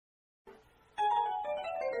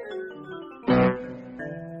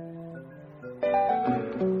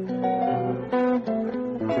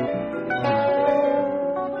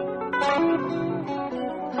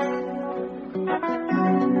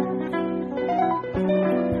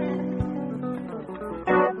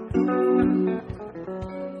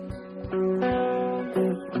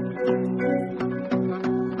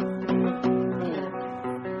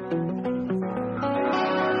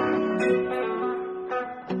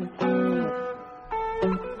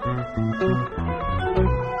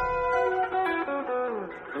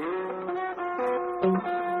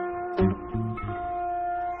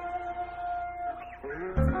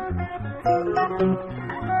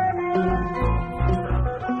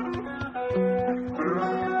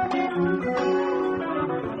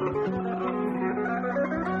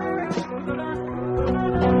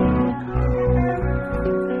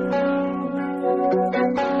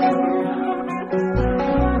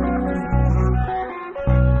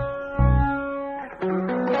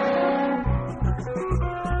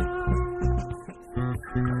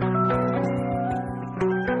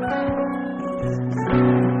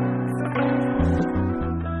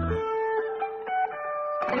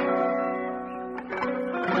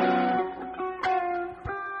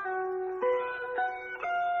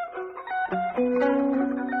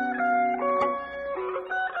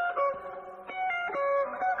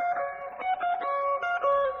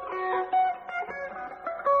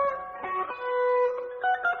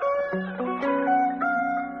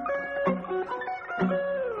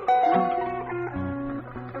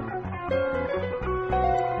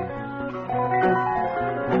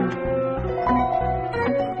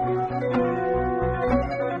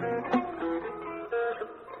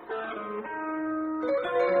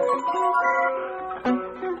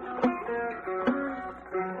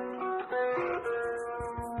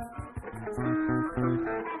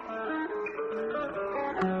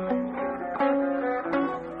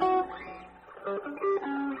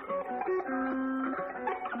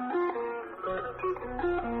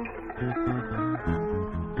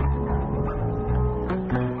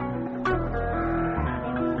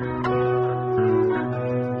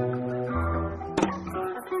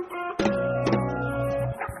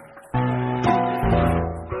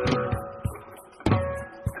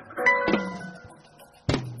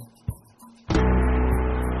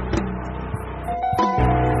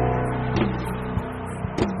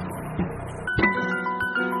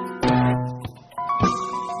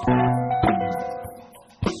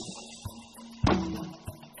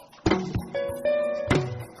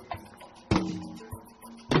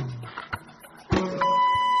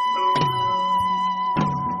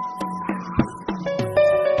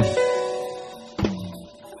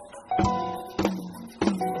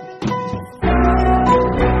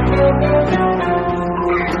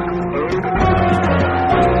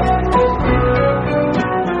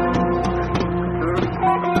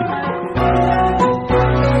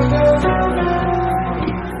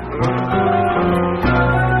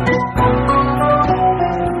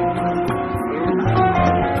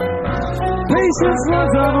Patience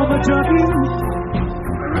runs out on the junkie.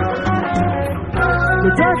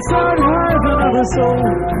 The dark side hides another soul.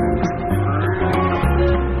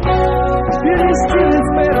 It is still its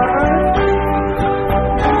made of iron.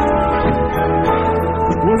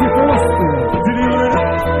 Was he forced to? Did he live?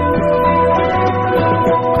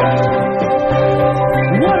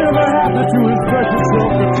 Whatever happened to his precious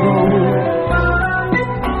self-control?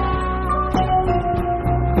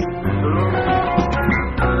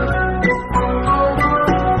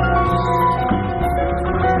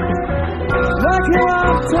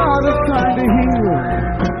 Tired of trying to heal.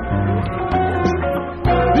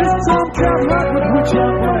 This tomcat rock would put you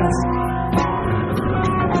on blast.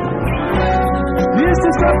 Used to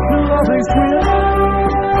stop to loving squeal.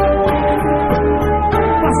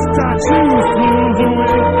 Must I choose to lose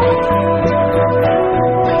away?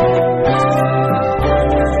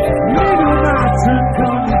 Maybe when my turn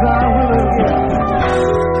comes, I will again.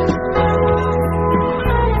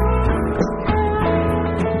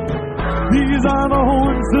 These are the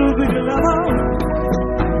horns of the dilemma.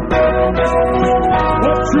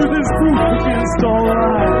 What truth is proof against all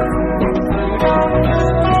lies?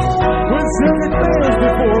 When silly fails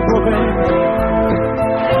before profane,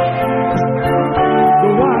 the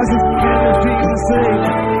wisest man is being the same.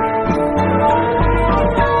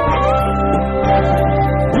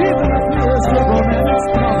 Even the purest of romantics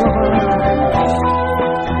compromise.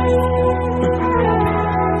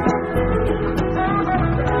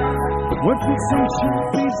 What fixation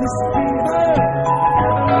feeds the spirit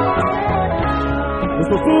as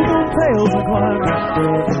the full moon pales and climbs.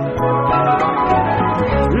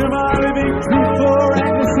 Am I living truth or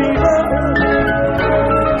deceiver?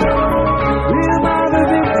 Am I the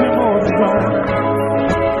victim or the crime?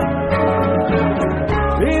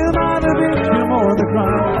 Am I the victim or the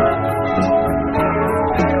crime?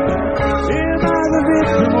 Am I the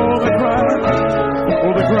victim or the crime?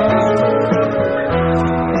 Or the crime?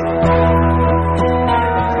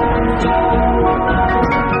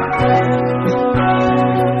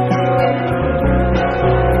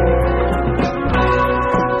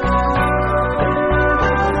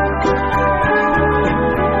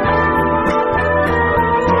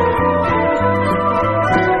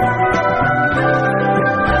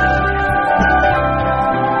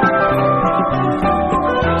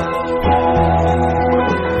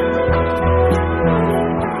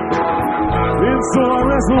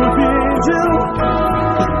 vessel of the angel.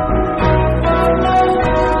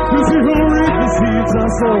 Cause he who reap the seeds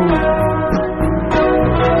are sown.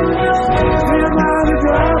 Am I the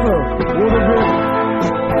driver or the victim?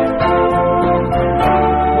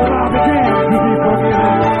 Well, I began to be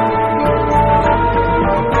forgiven.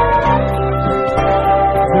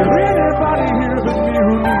 Is there anybody here but me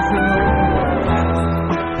who needs to know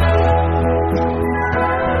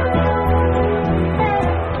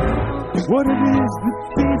what it is that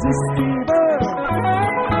feeds us fever?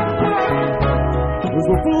 There's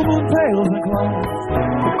the full moon tales and clouds.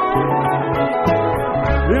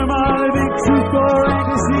 Am I the big truth or a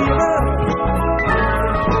deceiver?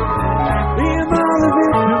 Am I the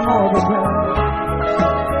victim or the crime?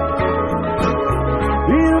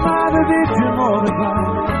 Am I the victim or the crime?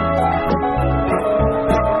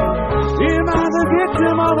 Am I the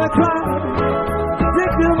victim or the crime?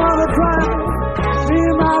 Victim or the crime?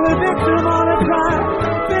 Am I the victim or the crime?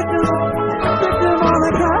 Victim or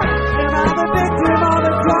the crime? Am I the victim or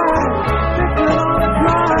the crime? Victim or the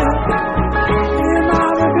crime? Am I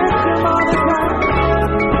the victim or the crime?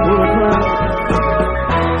 Or the crime?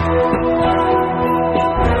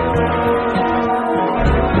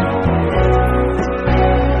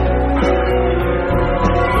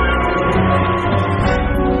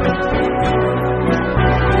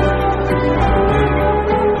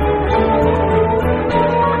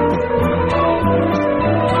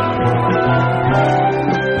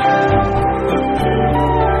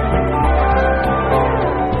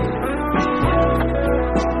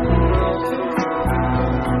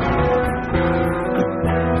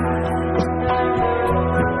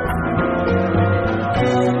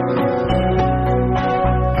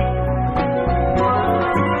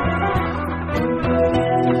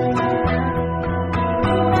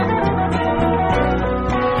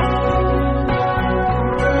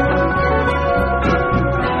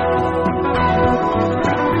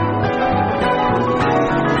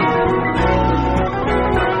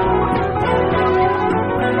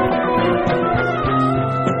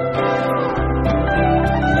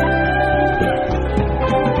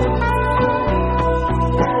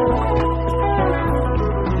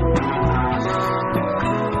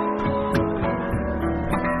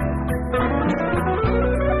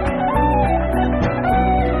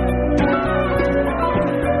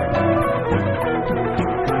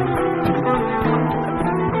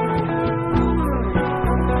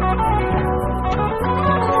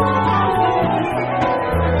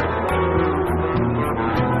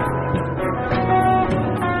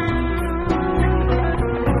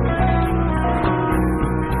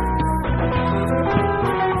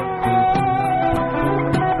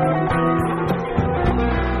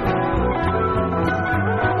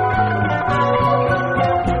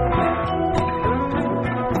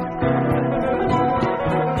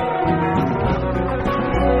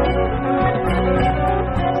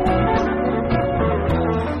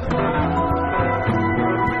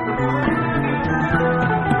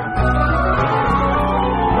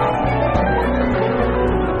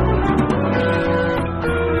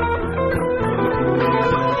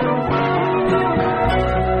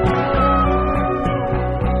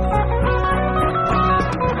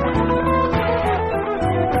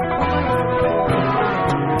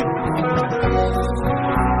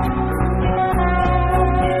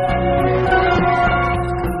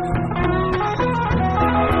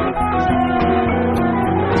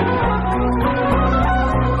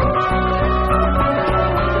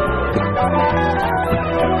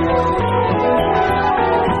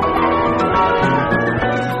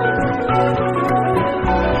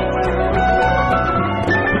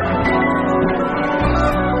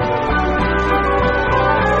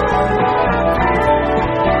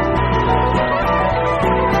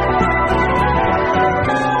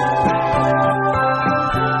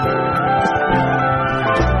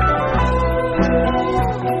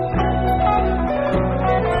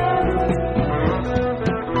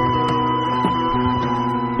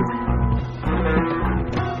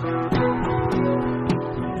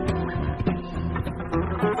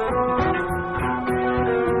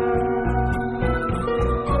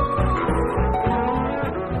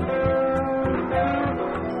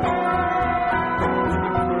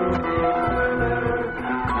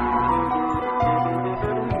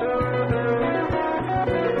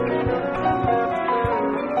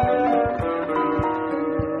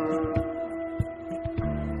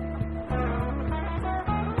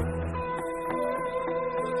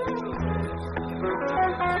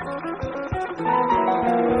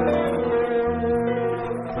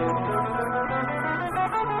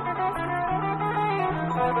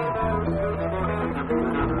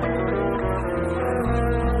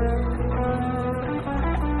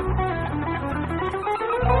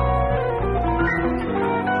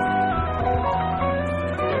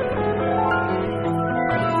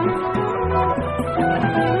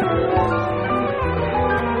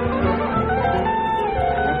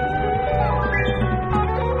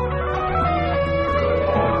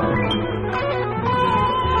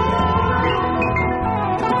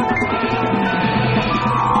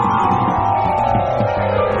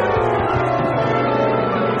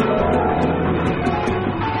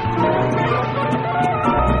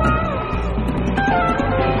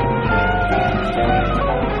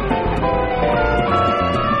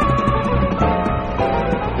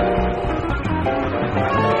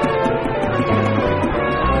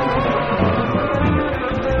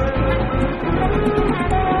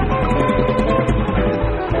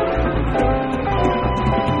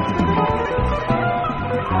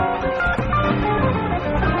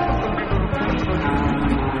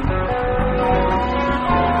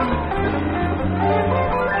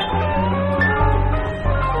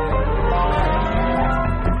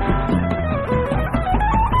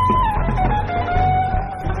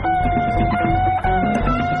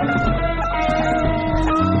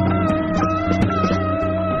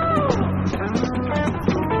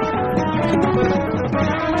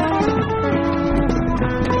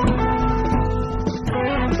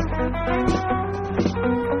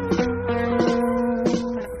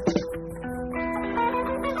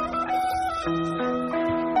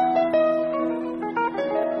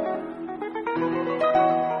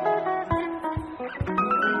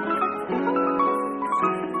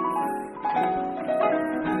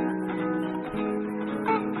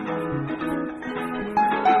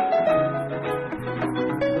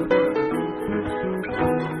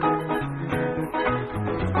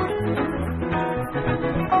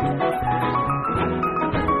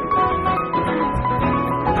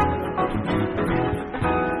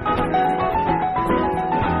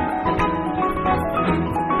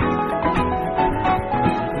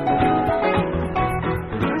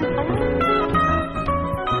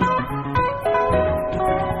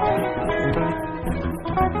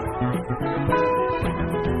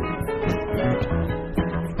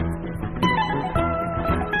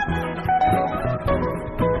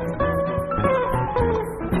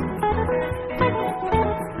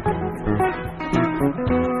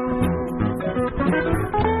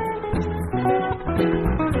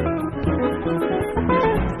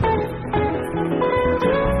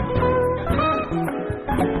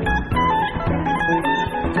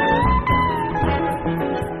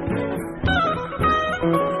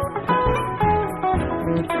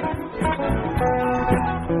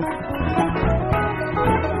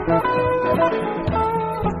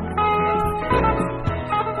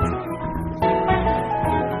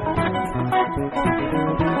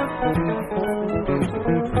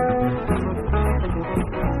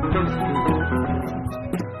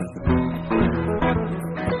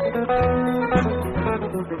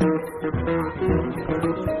 Right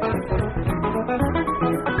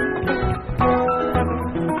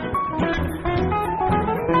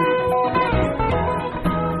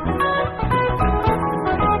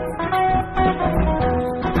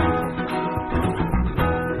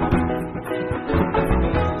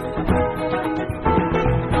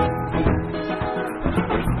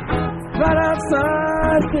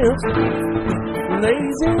outside this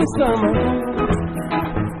lazy summer,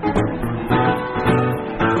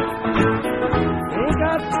 ain't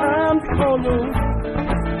got time for no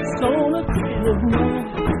solar feeling.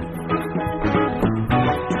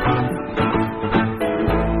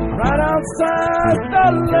 Right outside the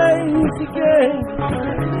lazy game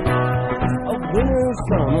of winter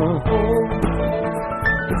summer,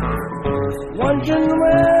 wondering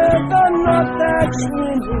where the north that's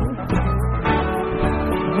windy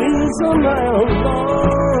winds around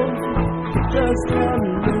long, just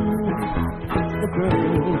running the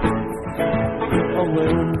bird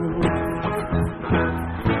away.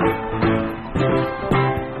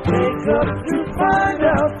 Wake up to find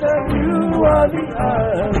out that you are the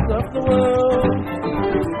eyes of the world.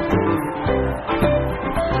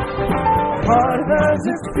 Heart has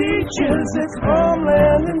its beaches, its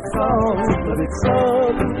homeland and songs, but it's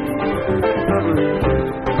sun.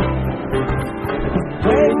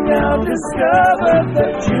 When now discover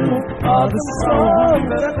that you are the song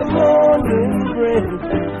that the morning brings.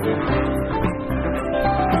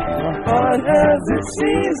 My heart has its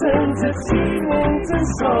seasons, its evenings and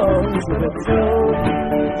songs that are told.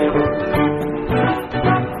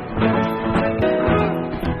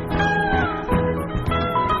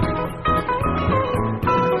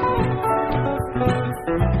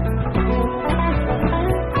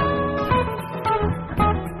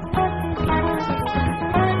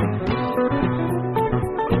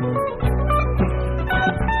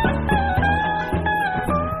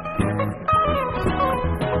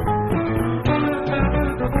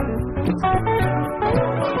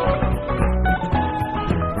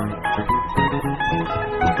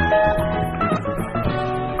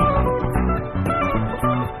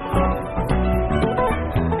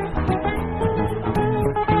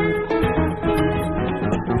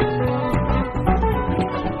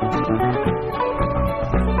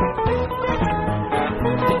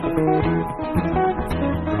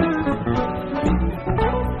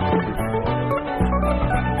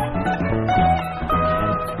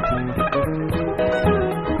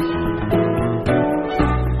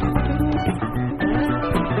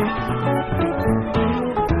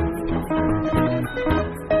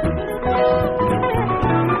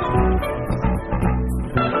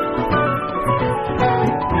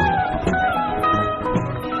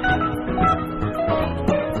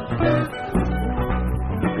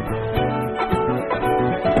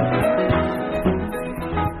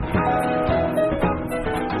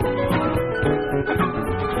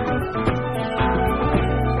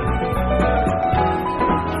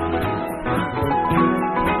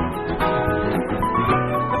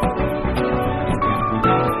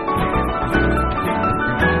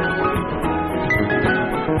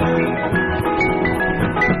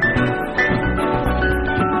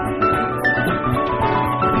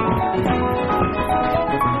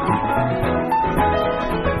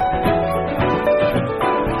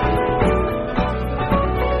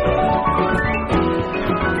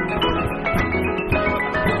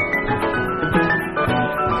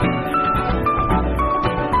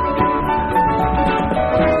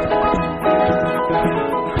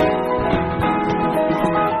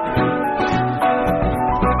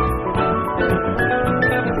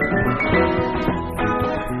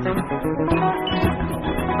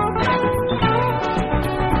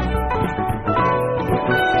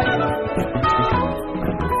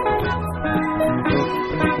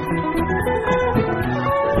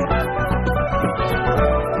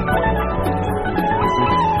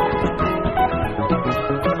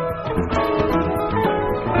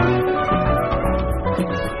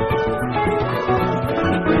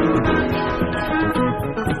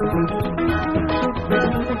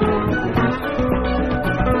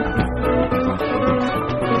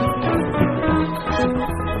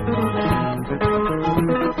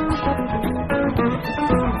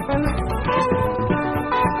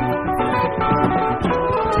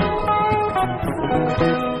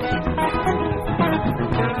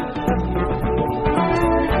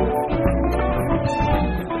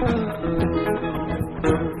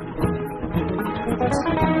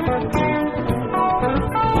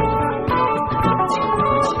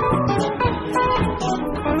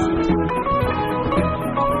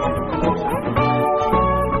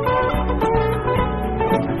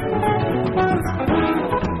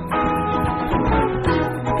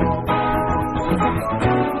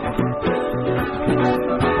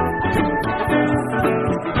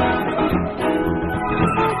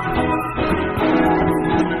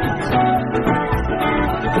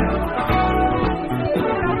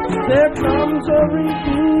 there comes a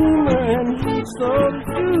redeemer, and he's so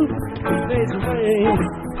cute, he fades away.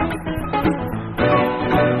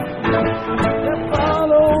 There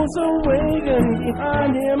follows a wagon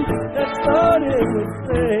behind him that started with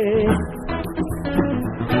faith.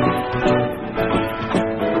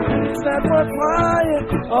 That were quiet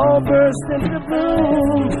all burst into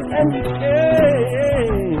bloom and decay.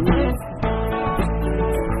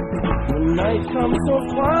 When night comes so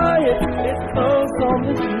quiet, it falls on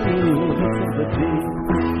the dreams of the deep.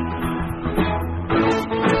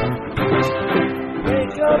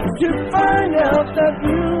 Wake up to find out that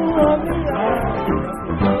you are the eye.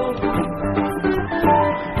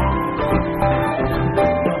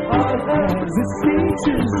 It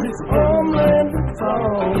teaches its homeland with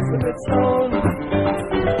songs of its own.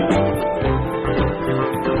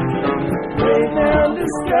 They now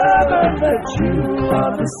discover that you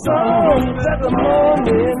are the songs that the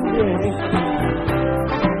morning brings.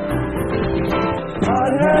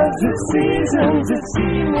 God has its seasons, its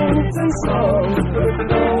evenings, and songs for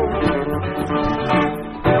its own.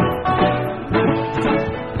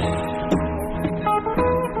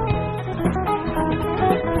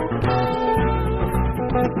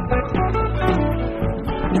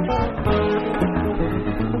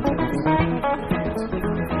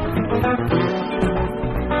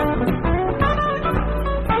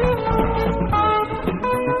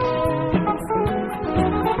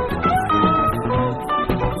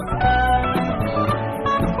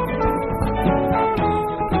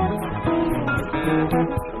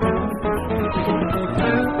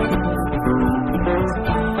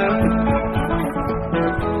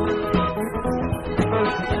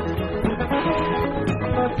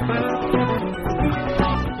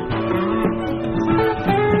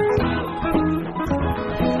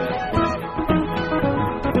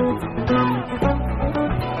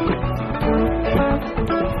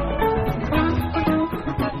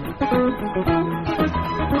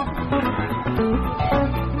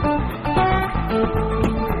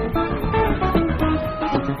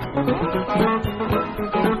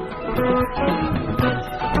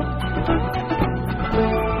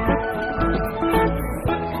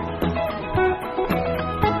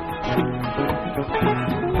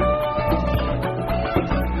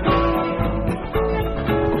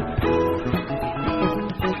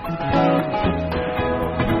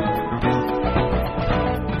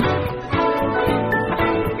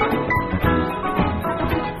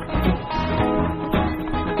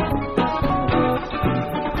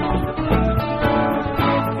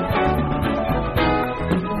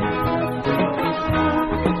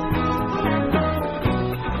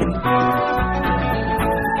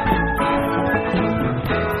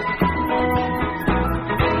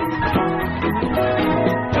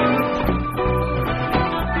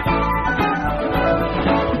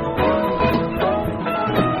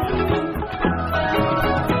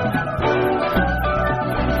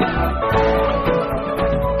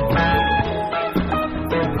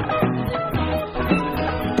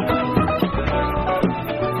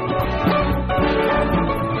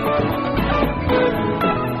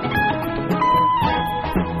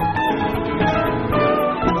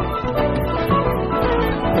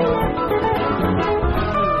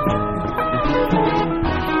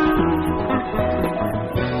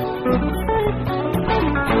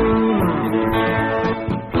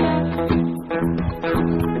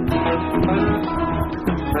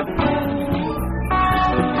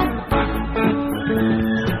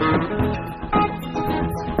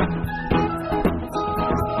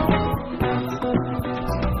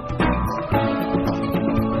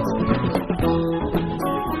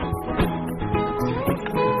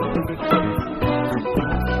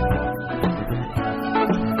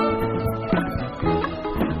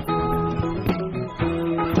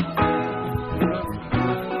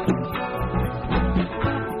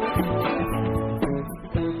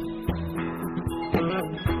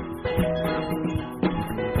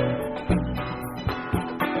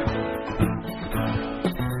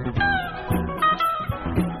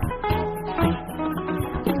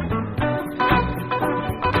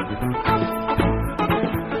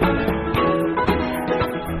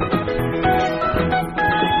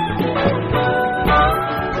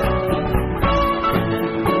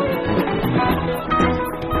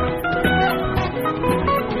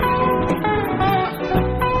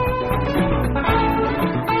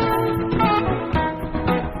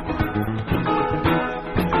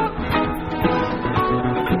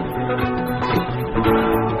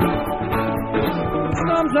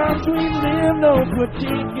 Sometimes we live no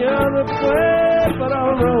particular place but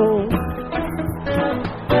our own.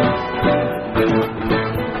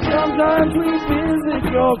 Sometimes we visit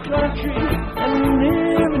your country and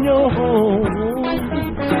live in your home.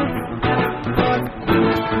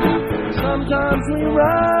 Sometimes we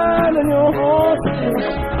ride on your horses.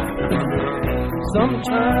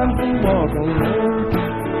 Sometimes we walk alone.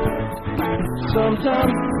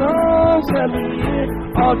 Sometimes the songs that we hear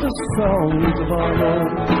are just songs of our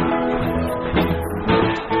own.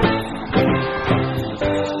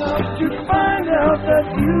 You find out that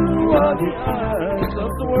you are the eyes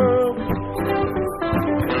of the world.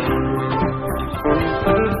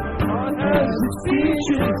 Art has its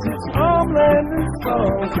features, its homeland and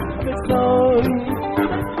songs of its own.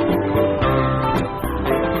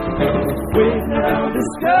 We've now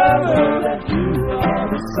discovered that you are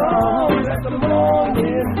the song that the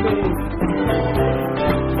morning brings.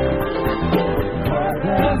 Art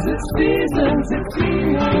has its reasons, its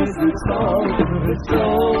feelings, and songs of its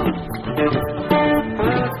own.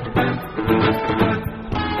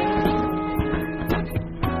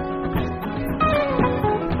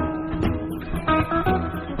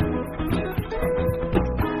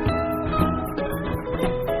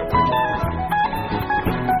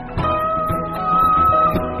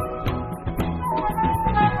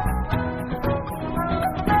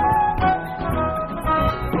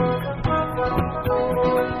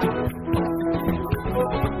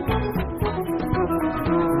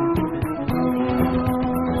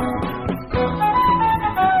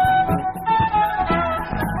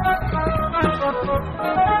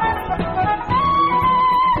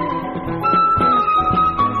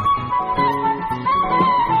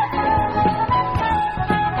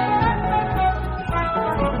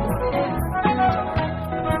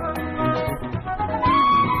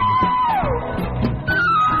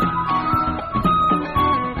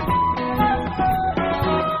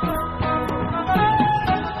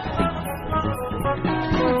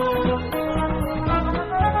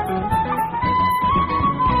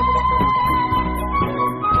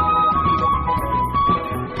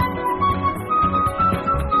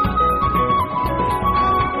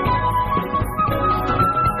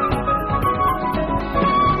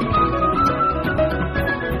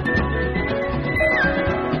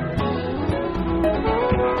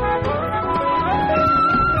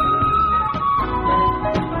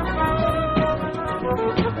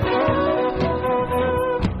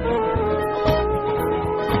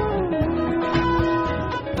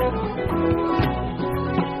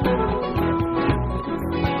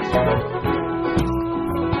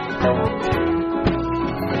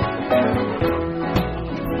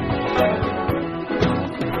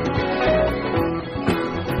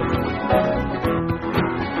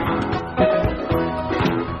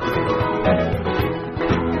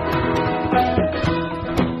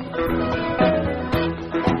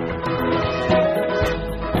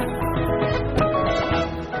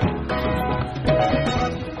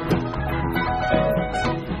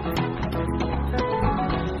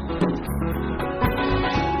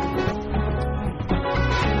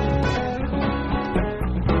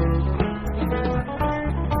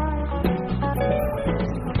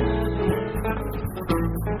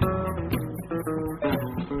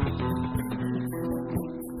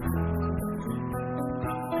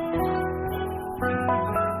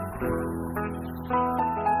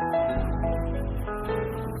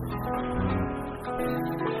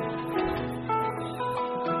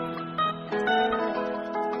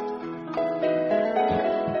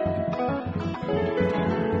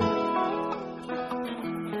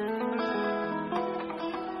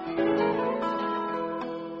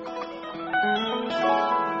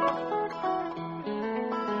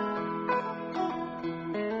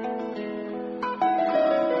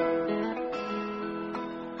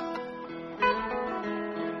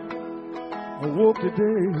 I woke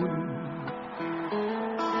today,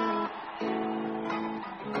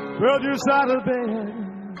 felt your side of the bed.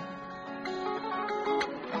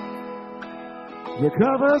 Your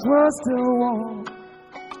covers were still warm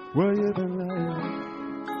where you've been laying.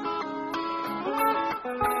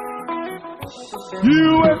 You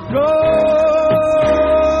were gone.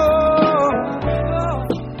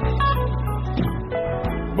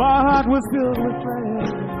 My heart was filled with flame.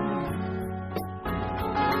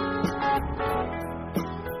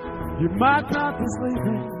 You might not be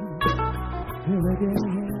sleeping here again.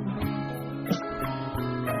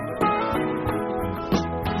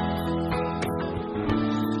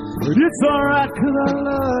 But it's alright 'cause I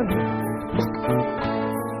love you.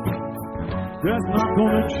 That's not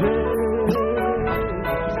gonna change.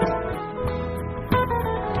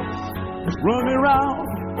 Run me round,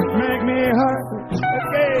 make me hurt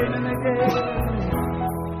again and again.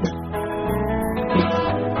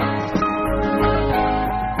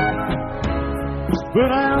 but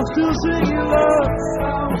I'll still sing your love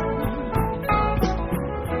song,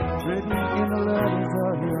 written in the letters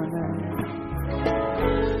of your name.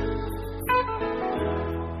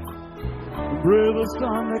 Brave the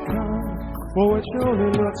storm that comes, for it surely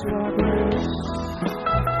looks like rain.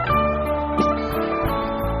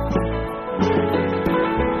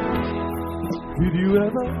 Did you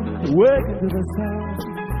ever wake into the sound?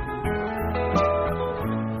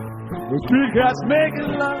 The street cats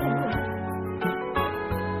making love.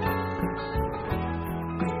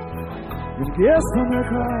 And guess from their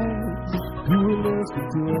cries, you will listen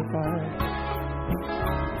to a fight.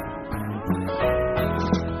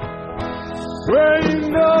 Where you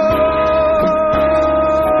know,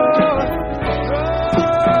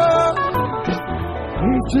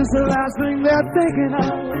 it's just the last thing they're thinking of.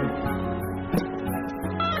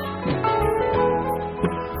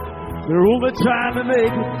 They're only trying to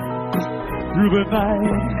make it through the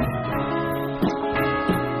night.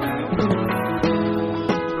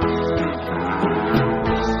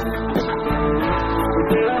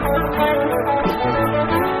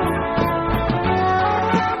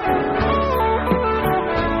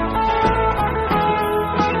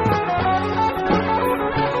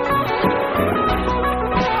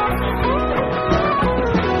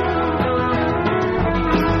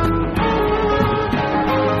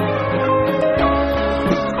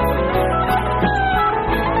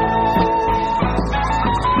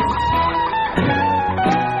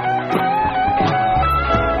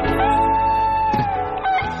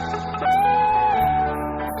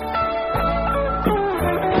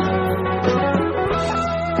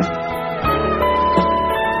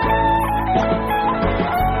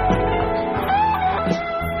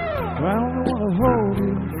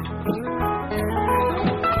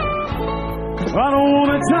 I don't want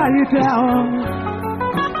to tie you down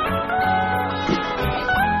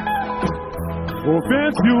or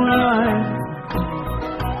fence you in line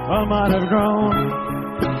I might have grown.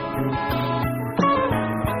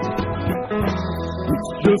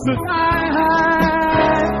 It's just that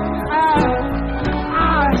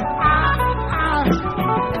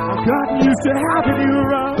I've gotten used to having you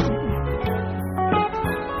around.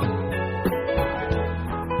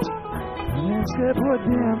 Landscape would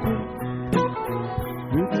be empty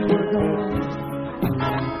if you were gone.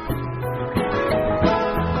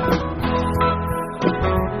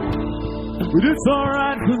 But it's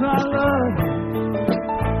alright 'cause I love you.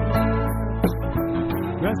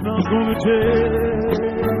 That's not gonna change.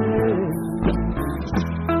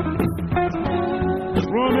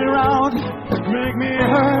 Run me round, make me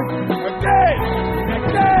hurt again,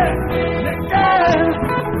 again, again.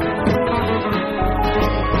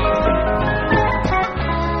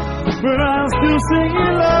 But I'll still sing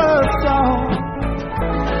your love song,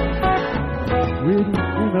 written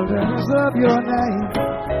in the letters of your name.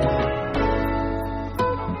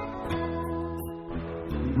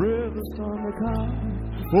 Rivers on the car,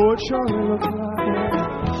 for it surely looks like rain.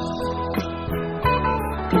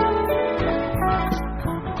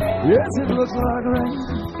 Yes, it looks like rain.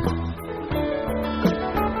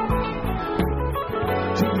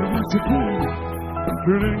 To be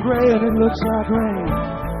turning gray and it looks like rain.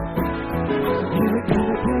 Here it comes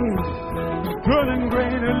again, turning gray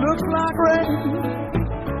and it looks like rain.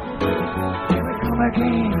 Here it comes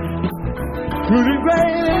again, turning gray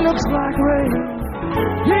and it looks like rain.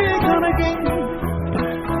 Here it comes again,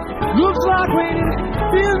 looks like rain,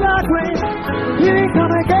 feels like rain. Here it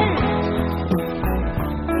comes again,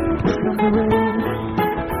 here comes the rain.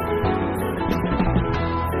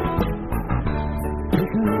 Here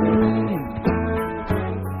comes the rain.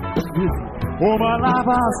 All my life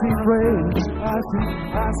I've seen rain,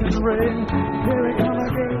 I've seen rain. Here it comes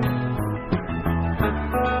again.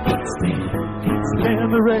 Can't stand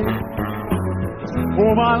the rain.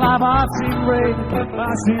 All my life I've seen rain,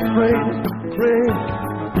 rain.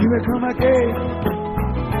 Here it come again.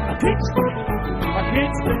 I can't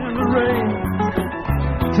stand the rain.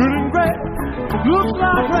 Turning gray, looks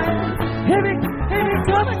like rain. Here it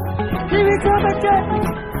coming, here it come again.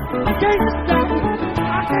 I can't stand it,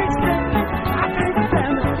 I can't stand it, I can't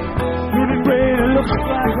stand it. Turning gray, it looks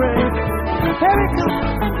like rain. Here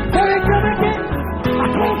it come again. I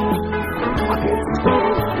can't stand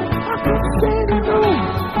it. I can't stand it, no.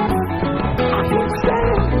 I can't stand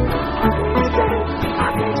it. I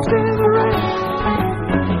can't stand the rain.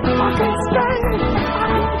 I can't stand it. I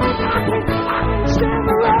can't stand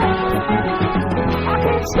the rain. I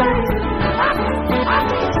can't stand it.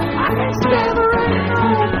 I can't stand the rain, no.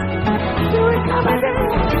 Here it come again.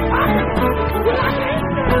 I can't stand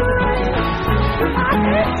the rain. I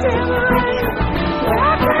can't stand the rain.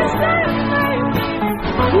 I can't stand the rain.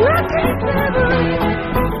 I can't stand the rain.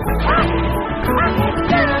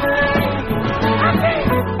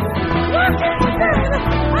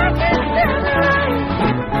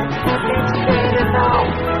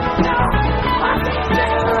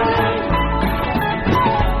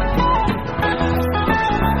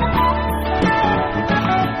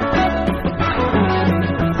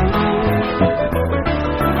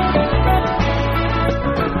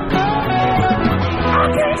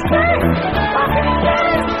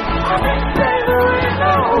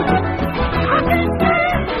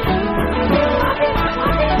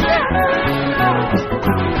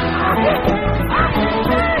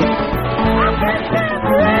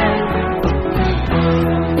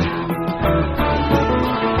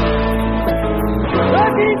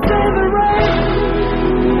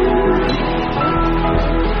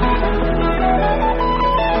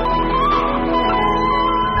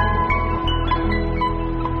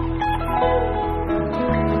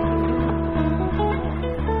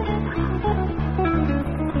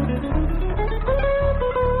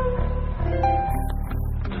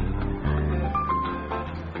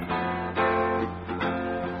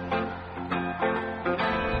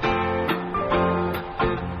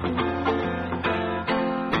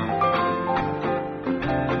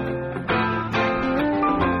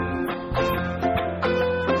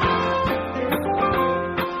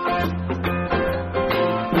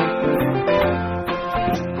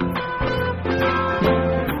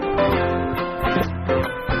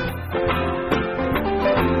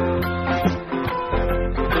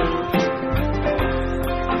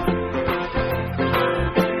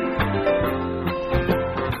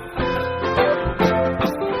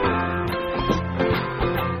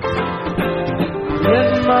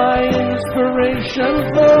 ocean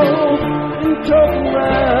flows in total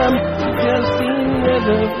rhyme, suggesting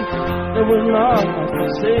rhythm that will not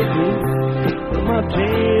forsake me. But my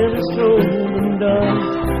tale is told and done.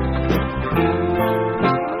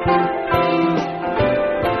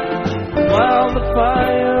 While the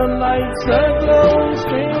fire lights are glowing,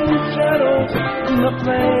 strange shadows in the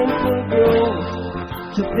flames will grow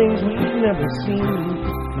to things we've never seen,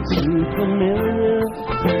 too familiar.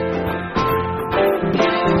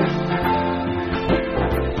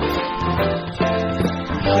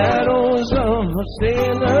 Shadows of a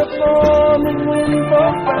sailor born in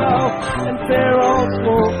windfall bow and fair all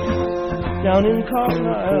smoke. Down in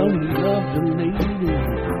Carlisle, we loved a lady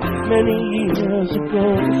many years ago.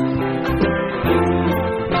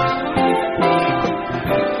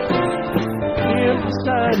 Here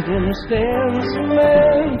beside him stands a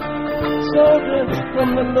man, soldier from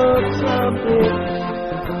the looks of it,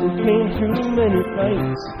 who came through many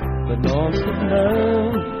fights but lost his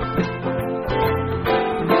love.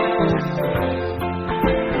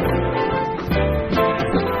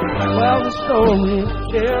 While the story of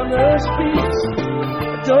Charlotte speaks,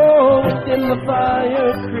 a door within the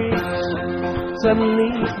fire creaks. Suddenly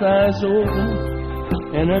his eyes open,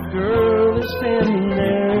 and a girl is standing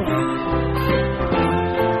there.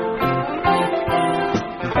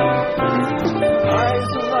 Eyes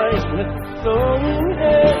alight with flowing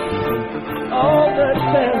hair, all that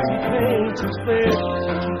fancy paints is fair.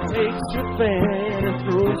 She takes her fan and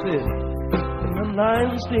throws it in the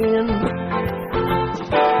lion's den.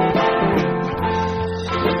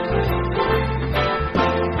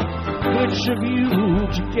 Which of you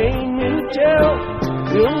to gain me tell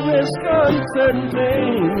will risk uncertain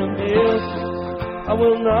pain of death? I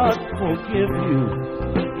will not forgive you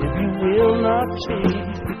if you will not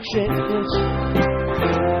take the chance.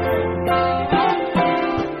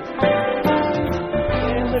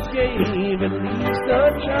 In the cave at least a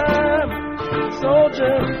time,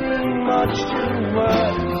 soldiers bring much too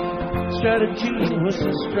wise. Strategy was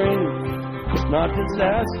the strength, not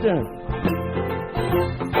disaster.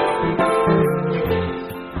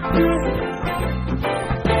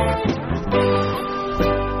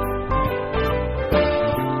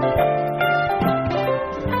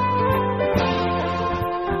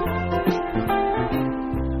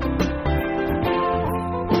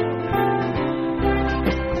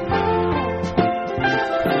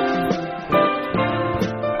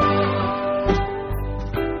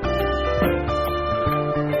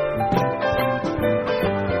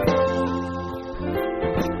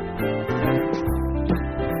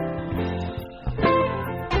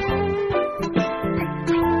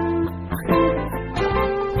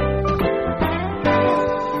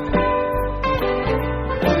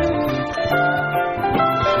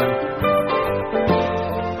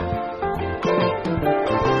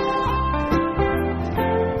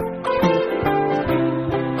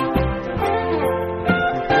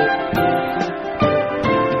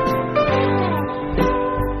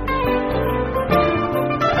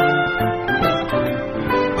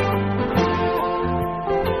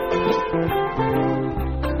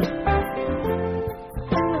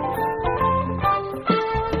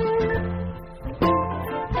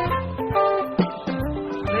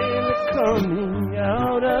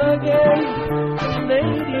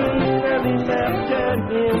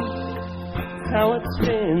 How it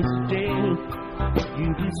stands today, you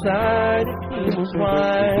decided he was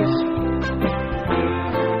wise.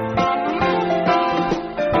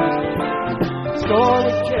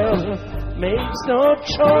 Storyteller makes no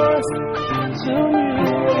choice, soon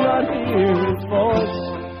you will not hear his voice.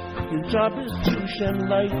 His job is to shed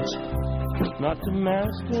light, not to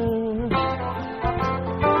master.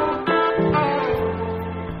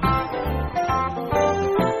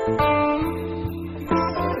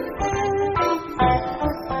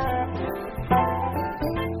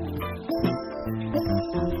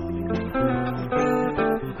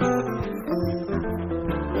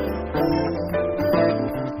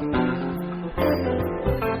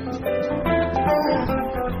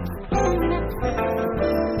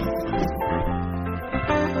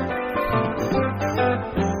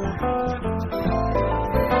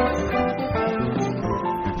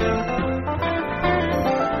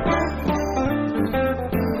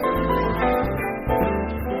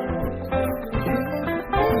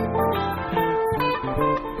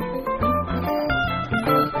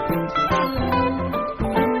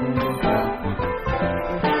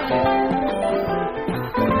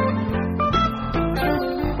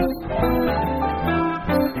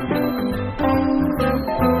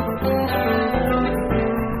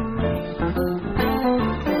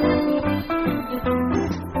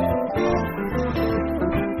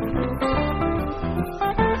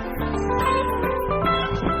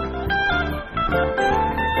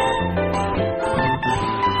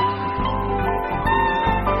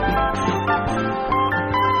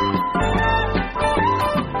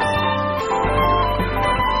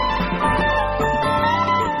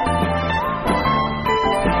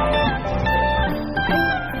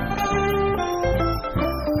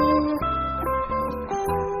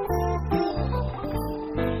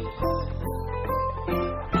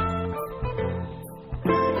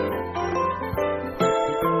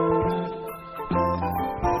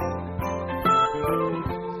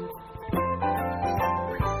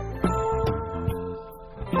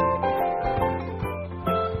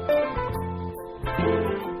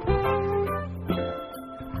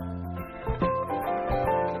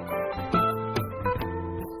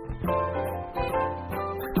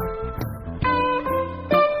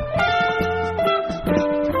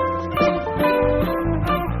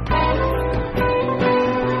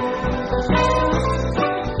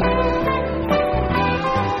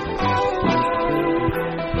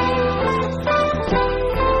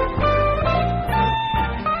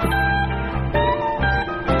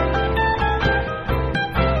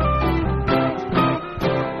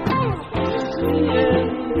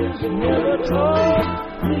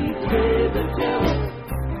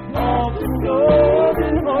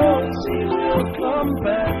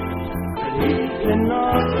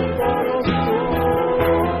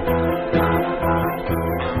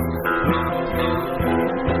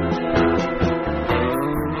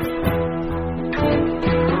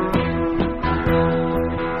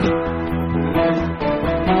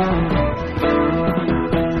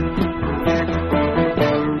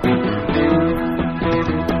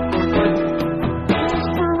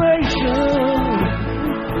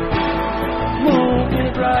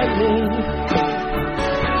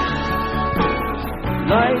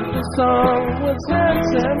 song was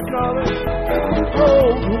sense and color. Oh,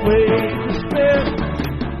 the way to spend.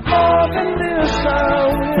 More than this I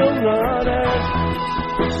will not ask.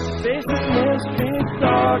 Faces mystery,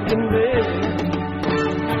 dark and vague.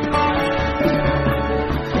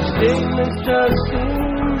 Statements just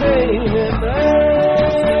seem vain at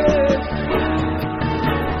last.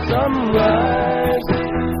 Some rise,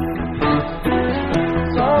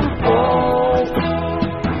 some fall,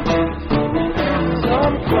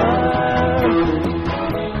 some climb.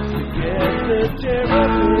 Get the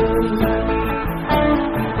cherubim.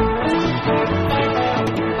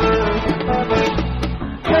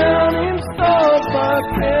 Counting stars by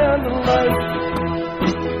candlelight.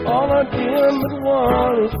 All are dim, but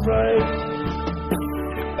one is bright.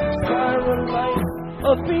 Spiral light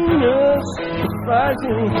of Venus,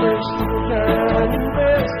 rising first to shine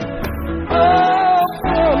west. Oh,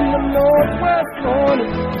 from the northwest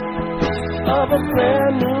corner of a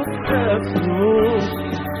brand new crescent moon.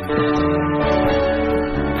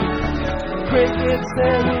 Crickets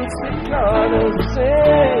and cicadas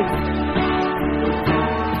sing.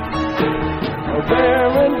 A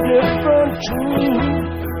wearing different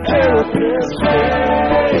tunes. Terrapin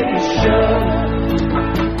station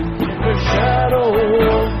in the shadow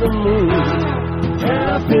of the moon.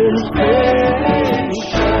 Terrapin station,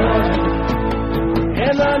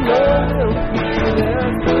 and I know they'll feel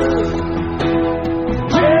that good.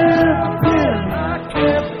 Terrapin, I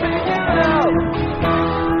can't figure out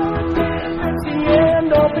if it's the end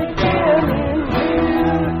or beginning.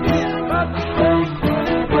 But the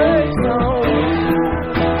breaks on,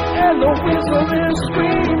 and the whistle is screaming.